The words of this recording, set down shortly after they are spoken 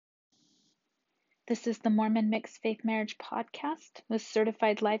This is the Mormon Mixed Faith Marriage Podcast with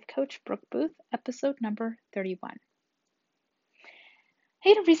certified life coach Brooke Booth, episode number 31. I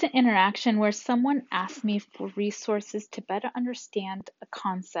had a recent interaction where someone asked me for resources to better understand a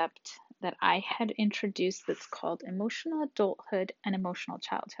concept that I had introduced that's called emotional adulthood and emotional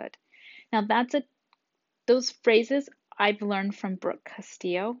childhood. Now, those phrases I've learned from Brooke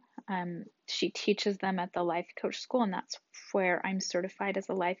Castillo. She teaches them at the Life Coach School, and that's where I'm certified as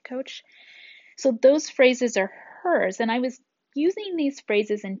a life coach. So those phrases are hers, and I was using these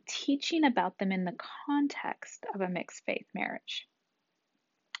phrases and teaching about them in the context of a mixed faith marriage.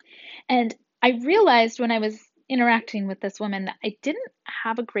 And I realized when I was interacting with this woman that I didn't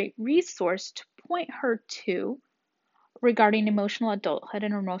have a great resource to point her to regarding emotional adulthood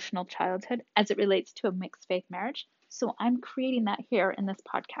and emotional childhood as it relates to a mixed faith marriage. So I'm creating that here in this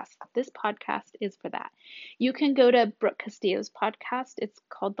podcast. This podcast is for that. You can go to Brooke Castillo's podcast. It's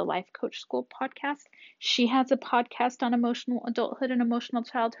called the Life Coach School podcast. She has a podcast on emotional adulthood and emotional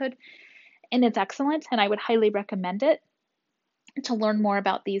childhood, and it's excellent, and I would highly recommend it to learn more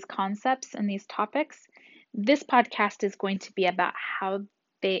about these concepts and these topics. This podcast is going to be about how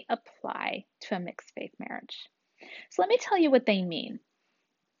they apply to a mixed faith marriage. So let me tell you what they mean.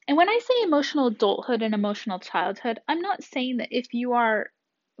 And when I say emotional adulthood and emotional childhood, I'm not saying that if you are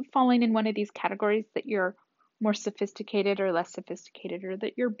falling in one of these categories that you're more sophisticated or less sophisticated, or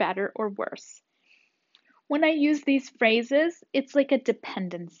that you're better or worse. When I use these phrases, it's like a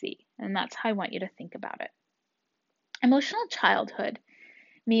dependency, and that's how I want you to think about it. Emotional childhood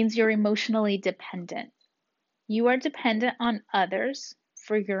means you're emotionally dependent. You are dependent on others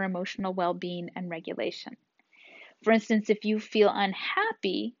for your emotional well-being and regulation. For instance, if you feel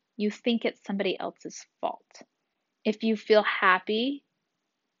unhappy, you think it's somebody else's fault. If you feel happy,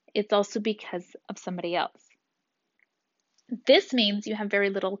 it's also because of somebody else. This means you have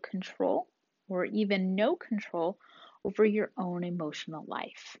very little control or even no control over your own emotional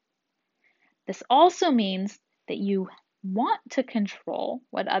life. This also means that you want to control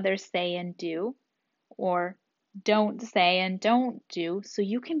what others say and do, or don't say and don't do, so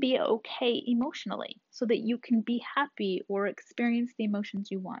you can be okay emotionally, so that you can be happy or experience the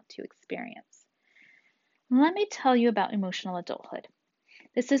emotions you want to experience. Let me tell you about emotional adulthood.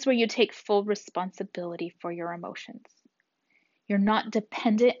 This is where you take full responsibility for your emotions. You're not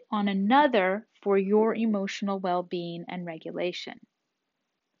dependent on another for your emotional well-being and regulation.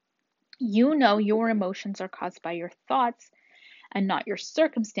 You know your emotions are caused by your thoughts and not your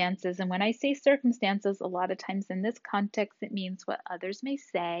circumstances. And when I say circumstances, a lot of times in this context, it means what others may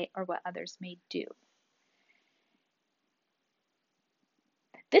say or what others may do.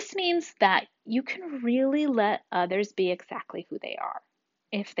 This means that you can really let others be exactly who they are.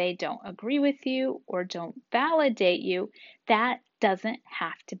 If they don't agree with you or don't validate you, that doesn't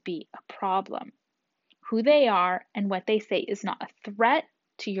have to be a problem. Who they are and what they say is not a threat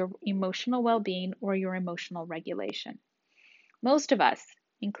to your emotional well-being or your emotional regulation. Most of us,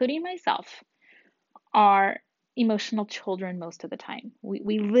 including myself, are emotional children most of the time.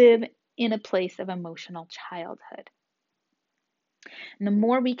 We live in a place of emotional childhood. And the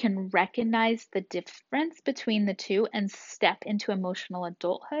more we can recognize the difference between the two and step into emotional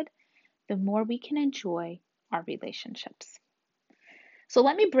adulthood, the more we can enjoy our relationships. So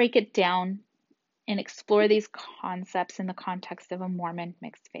let me break it down and explore these concepts in the context of a Mormon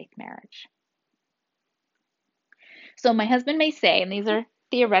mixed faith marriage. So my husband may say, and these are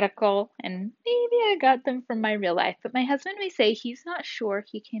theoretical, and maybe I got them from my real life, but my husband may say he's not sure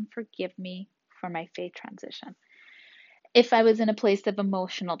he can forgive me for my faith transition. If I was in a place of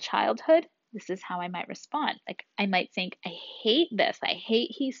emotional childhood, this is how I might respond. Like, I might think, I hate this. I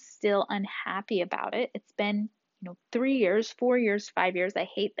hate he's still unhappy about it. It's been, 3 years, 4 years, 5 years. I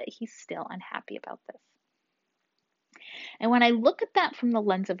hate that he's still unhappy about this. And when I look at that from the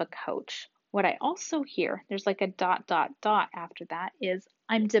lens of a coach, what I also hear, there's like a ... after that, is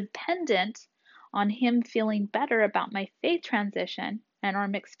I'm dependent on him feeling better about my faith transition and our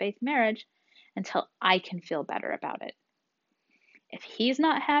mixed faith marriage until I can feel better about it. If he's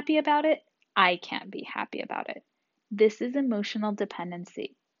not happy about it, I can't be happy about it. This is emotional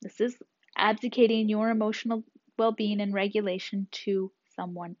dependency. This is abdicating your emotional well-being and regulation to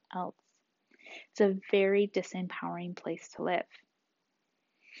someone else. It's a very disempowering place to live.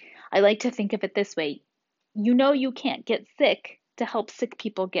 I like to think of it this way. You know you can't get sick to help sick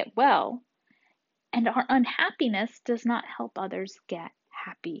people get well, and our unhappiness does not help others get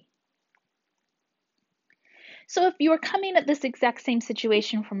happy. So if you're coming at this exact same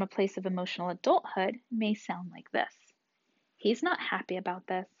situation from a place of emotional adulthood, it may sound like this. He's not happy about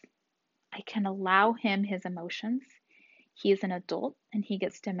this. I can allow him his emotions. He is an adult and he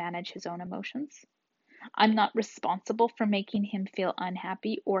gets to manage his own emotions. I'm not responsible for making him feel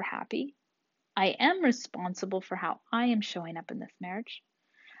unhappy or happy. I am responsible for how I am showing up in this marriage.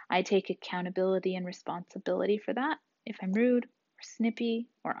 I take accountability and responsibility for that. If I'm rude or snippy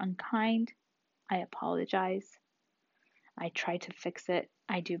or unkind, I apologize. I try to fix it.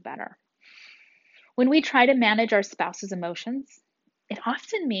 I do better. When we try to manage our spouse's emotions, it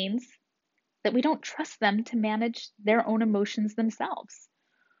often means that we don't trust them to manage their own emotions themselves.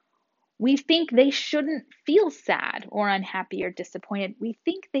 We think they shouldn't feel sad or unhappy or disappointed. We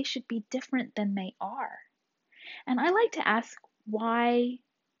think they should be different than they are. And I like to ask, why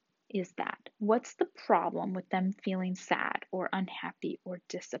is that? What's the problem with them feeling sad or unhappy or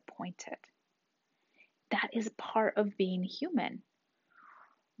disappointed? That is part of being human.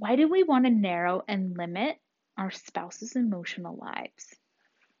 Why do we want to narrow and limit our spouse's emotional lives?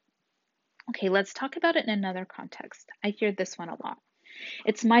 Okay, let's talk about it in another context. I hear this one a lot.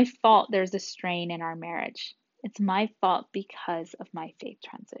 It's my fault there's a strain in our marriage. It's my fault because of my faith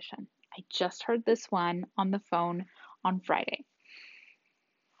transition. I just heard this one on the phone on Friday.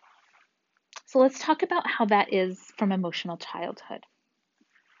 So let's talk about how that is from emotional childhood.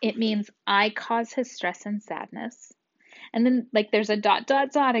 It means I cause his stress and sadness. And then, like, there's a dot,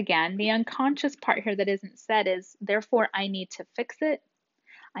 dot, dot again. The unconscious part here that isn't said is, therefore, I need to fix it.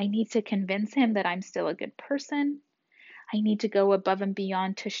 I need to convince him that I'm still a good person. I need to go above and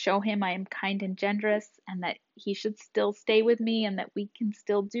beyond to show him I am kind and generous and that he should still stay with me and that we can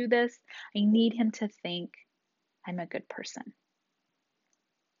still do this. I need him to think I'm a good person.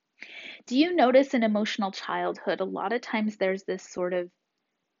 Do you notice in emotional childhood, a lot of times there's this sort of,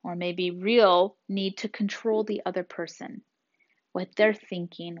 or maybe real, need to control the other person, what they're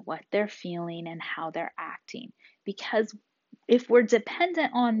thinking, what they're feeling, and how they're acting. Because if we're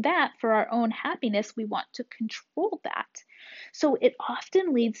dependent on that for our own happiness, we want to control that. So it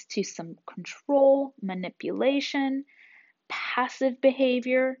often leads to some control, manipulation, passive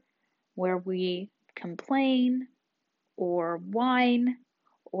behavior where we complain or whine,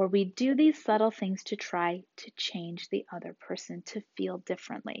 or we do these subtle things to try to change the other person to feel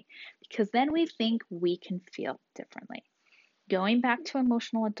differently, because then we think we can feel differently. Going back to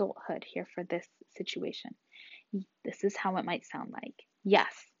emotional adulthood here for this situation, this is how it might sound like.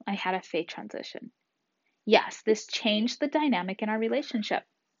 Yes, I had a faith transition. Yes, this changed the dynamic in our relationship.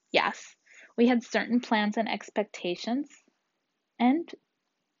 Yes, we had certain plans and expectations, and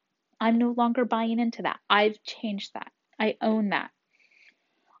I'm no longer buying into that. I've changed that. I own that.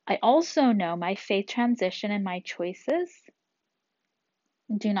 I also know my faith transition and my choices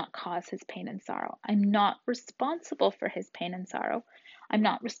do not cause his pain and sorrow. I'm not responsible for his pain and sorrow. I'm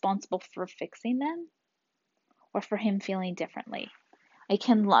not responsible for fixing them or for him feeling differently. I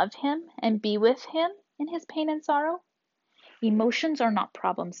can love him and be with him in his pain and sorrow. Emotions are not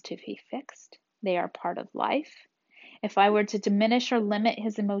problems to be fixed. They are part of life. If I were to diminish or limit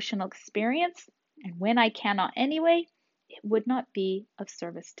his emotional experience, and when I cannot anyway, it would not be of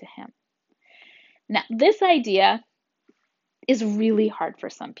service to him. Now, this idea is really hard for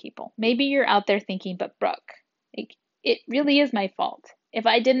some people. Maybe you're out there thinking, but Brooke, it really is my fault. If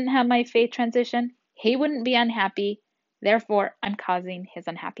I didn't have my faith transition, he wouldn't be unhappy. Therefore, I'm causing his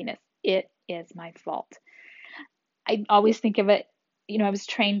unhappiness. It is my fault. I always think of it, I was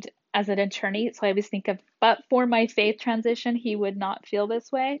trained as an attorney, so I always think of, but for my faith transition, he would not feel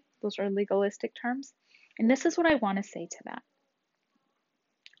this way. Those are legalistic terms. And this is what I want to say to that.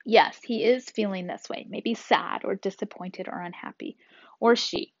 Yes, he is feeling this way, maybe sad or disappointed or unhappy, or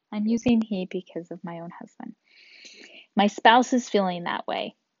she. I'm using he because of my own husband. My spouse is feeling that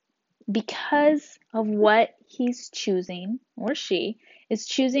way because of what he's choosing, or she is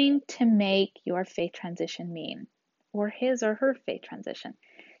choosing to make your faith transition mean, or his or her faith transition.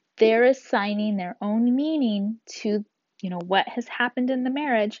 They're assigning their own meaning to, what has happened in the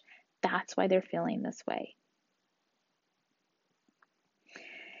marriage. That's why they're feeling this way.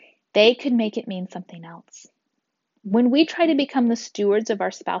 They could make it mean something else. When we try to become the stewards of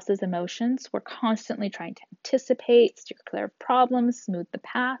our spouse's emotions, we're constantly trying to anticipate, steer clear of problems, smooth the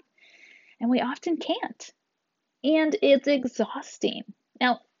path, and we often can't. And it's exhausting.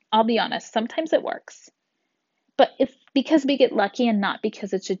 Now, I'll be honest, sometimes it works, but it's because we get lucky and not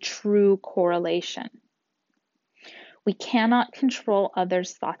because it's a true correlation. We cannot control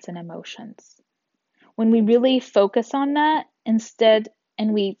others' thoughts and emotions. When we really focus on that instead,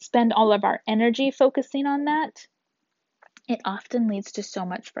 and we spend all of our energy focusing on that, it often leads to so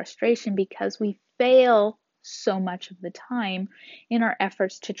much frustration because we fail so much of the time in our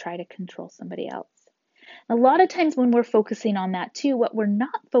efforts to try to control somebody else. A lot of times when we're focusing on that too, what we're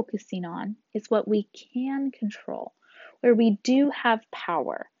not focusing on is what we can control, where we do have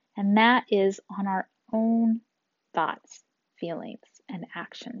power, and that is on our own thoughts, feelings, and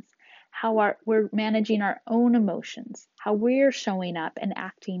actions, we're managing our own emotions, how we're showing up and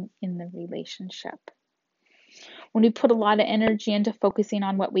acting in the relationship. When we put a lot of energy into focusing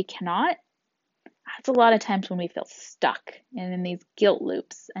on what we cannot, that's a lot of times when we feel stuck and in these guilt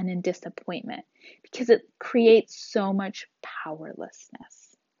loops and in disappointment because it creates so much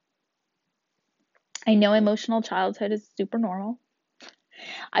powerlessness. I know emotional childhood is super normal.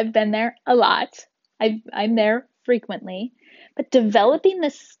 I've been there a lot. I'm there frequently. But developing the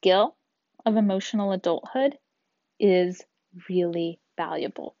skill of emotional adulthood is really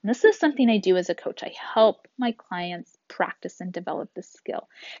valuable. And this is something I do as a coach. I help my clients practice and develop this skill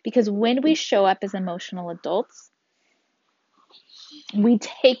because when we show up as emotional adults, we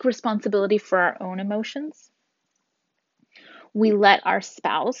take responsibility for our own emotions. We let our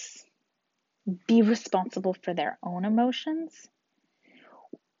spouse be responsible for their own emotions.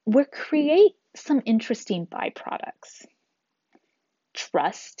 We create some interesting byproducts.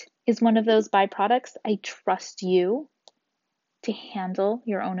 Trust is one of those byproducts. I trust you to handle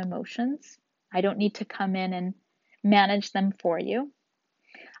your own emotions. I don't need to come in and manage them for you.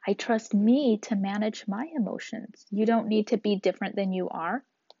 I trust me to manage my emotions. You don't need to be different than you are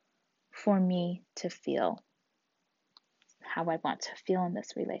for me to feel how I want to feel in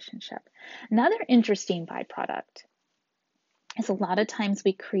this relationship. Another interesting byproduct is a lot of times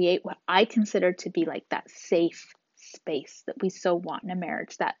we create what I consider to be like that safe space that we so want in a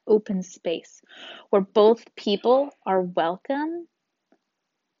marriage, that open space where both people are welcome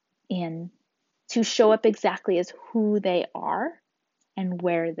in to show up exactly as who they are and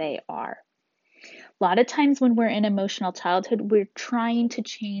where they are. A lot of times when we're in emotional childhood, we're trying to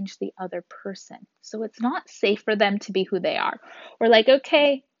change the other person. So it's not safe for them to be who they are. We're like,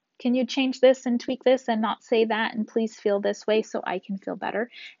 okay, can you change this and tweak this and not say that and please feel this way so I can feel better?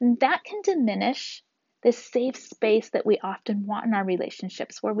 And that can diminish this safe space that we often want in our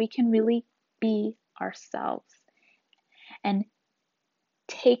relationships where we can really be ourselves and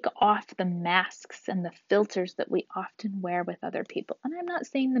take off the masks and the filters that we often wear with other people. And I'm not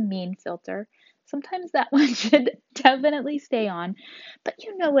saying the mean filter. Sometimes that one should definitely stay on, but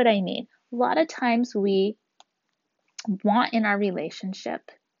you know what I mean. A lot of times we want in our relationship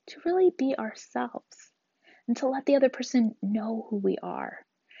to really be ourselves and to let the other person know who we are.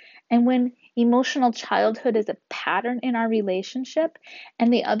 And when emotional childhood is a pattern in our relationship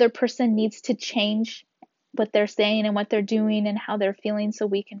and the other person needs to change what they're saying and what they're doing and how they're feeling so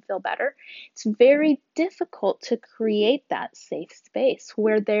we can feel better, it's very difficult to create that safe space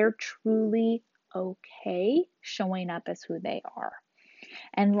where they're truly okay showing up as who they are.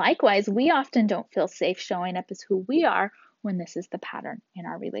 And likewise, we often don't feel safe showing up as who we are when this is the pattern in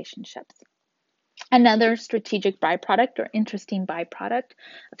our relationships. Another strategic byproduct or interesting byproduct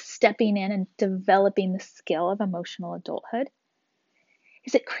of stepping in and developing the skill of emotional adulthood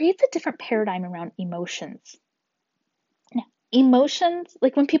is it creates a different paradigm around emotions. Now, emotions,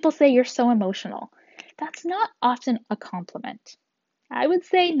 like when people say you're so emotional, that's not often a compliment. I would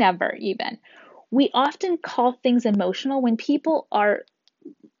say never even. We often call things emotional when people are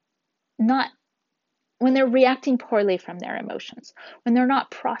not when they're reacting poorly from their emotions, when they're not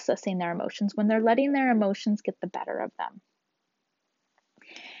processing their emotions, when they're letting their emotions get the better of them.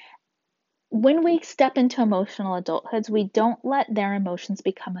 When we step into emotional adulthoods, we don't let their emotions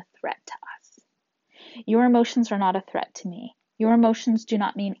become a threat to us. Your emotions are not a threat to me. Your emotions do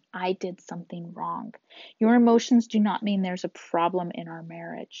not mean I did something wrong. Your emotions do not mean there's a problem in our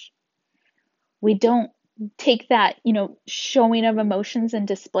marriage. We don't take that, showing of emotions and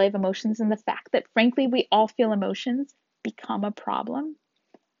display of emotions and the fact that, frankly, we all feel emotions become a problem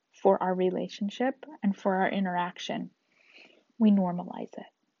for our relationship and for our interaction. We normalize it.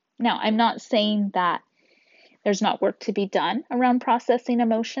 Now, I'm not saying that there's not work to be done around processing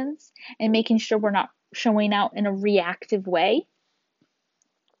emotions and making sure we're not showing out in a reactive way.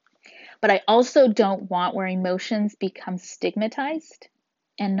 But I also don't want where emotions become stigmatized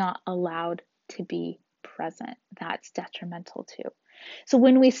and not allowed to be present. That's detrimental too. So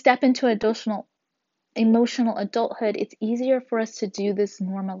when we step into emotional adulthood, it's easier for us to do this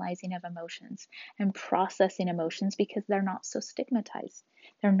normalizing of emotions and processing emotions because they're not so stigmatized.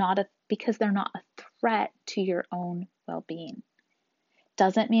 Because they're not a threat to your own well-being.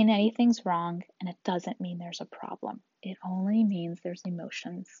 Doesn't mean anything's wrong, and it doesn't mean there's a problem. It only means there's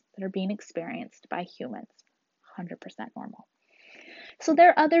emotions that are being experienced by humans. 100% normal. So there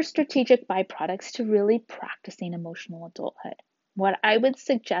are other strategic byproducts to really practicing emotional adulthood. What I would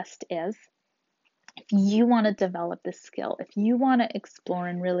suggest is if you want to develop this skill, if you want to explore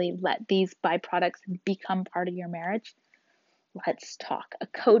and really let these byproducts become part of your marriage, Let's talk. A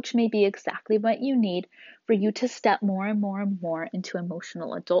coach may be exactly what you need for you to step more and more and more into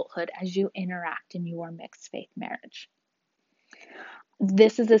emotional adulthood as you interact in your mixed faith marriage.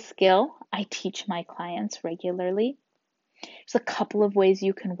 This is a skill I teach my clients regularly. There's a couple of ways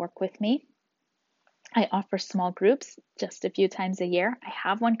you can work with me. I offer small groups just a few times a year. I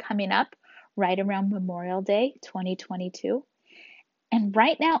have one coming up right around Memorial Day 2022. And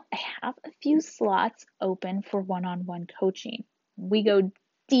right now, I have a few slots open for one-on-one coaching. We go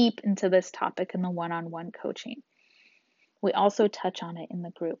deep into this topic in the one-on-one coaching. We also touch on it in the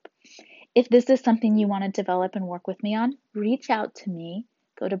group. If this is something you want to develop and work with me on, reach out to me.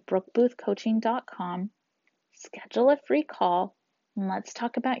 Go to brookeboothcoaching.com, schedule a free call, and let's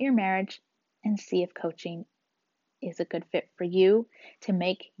talk about your marriage and see if coaching is a good fit for you to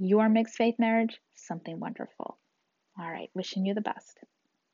make your mixed faith marriage something wonderful. All right, wishing you the best.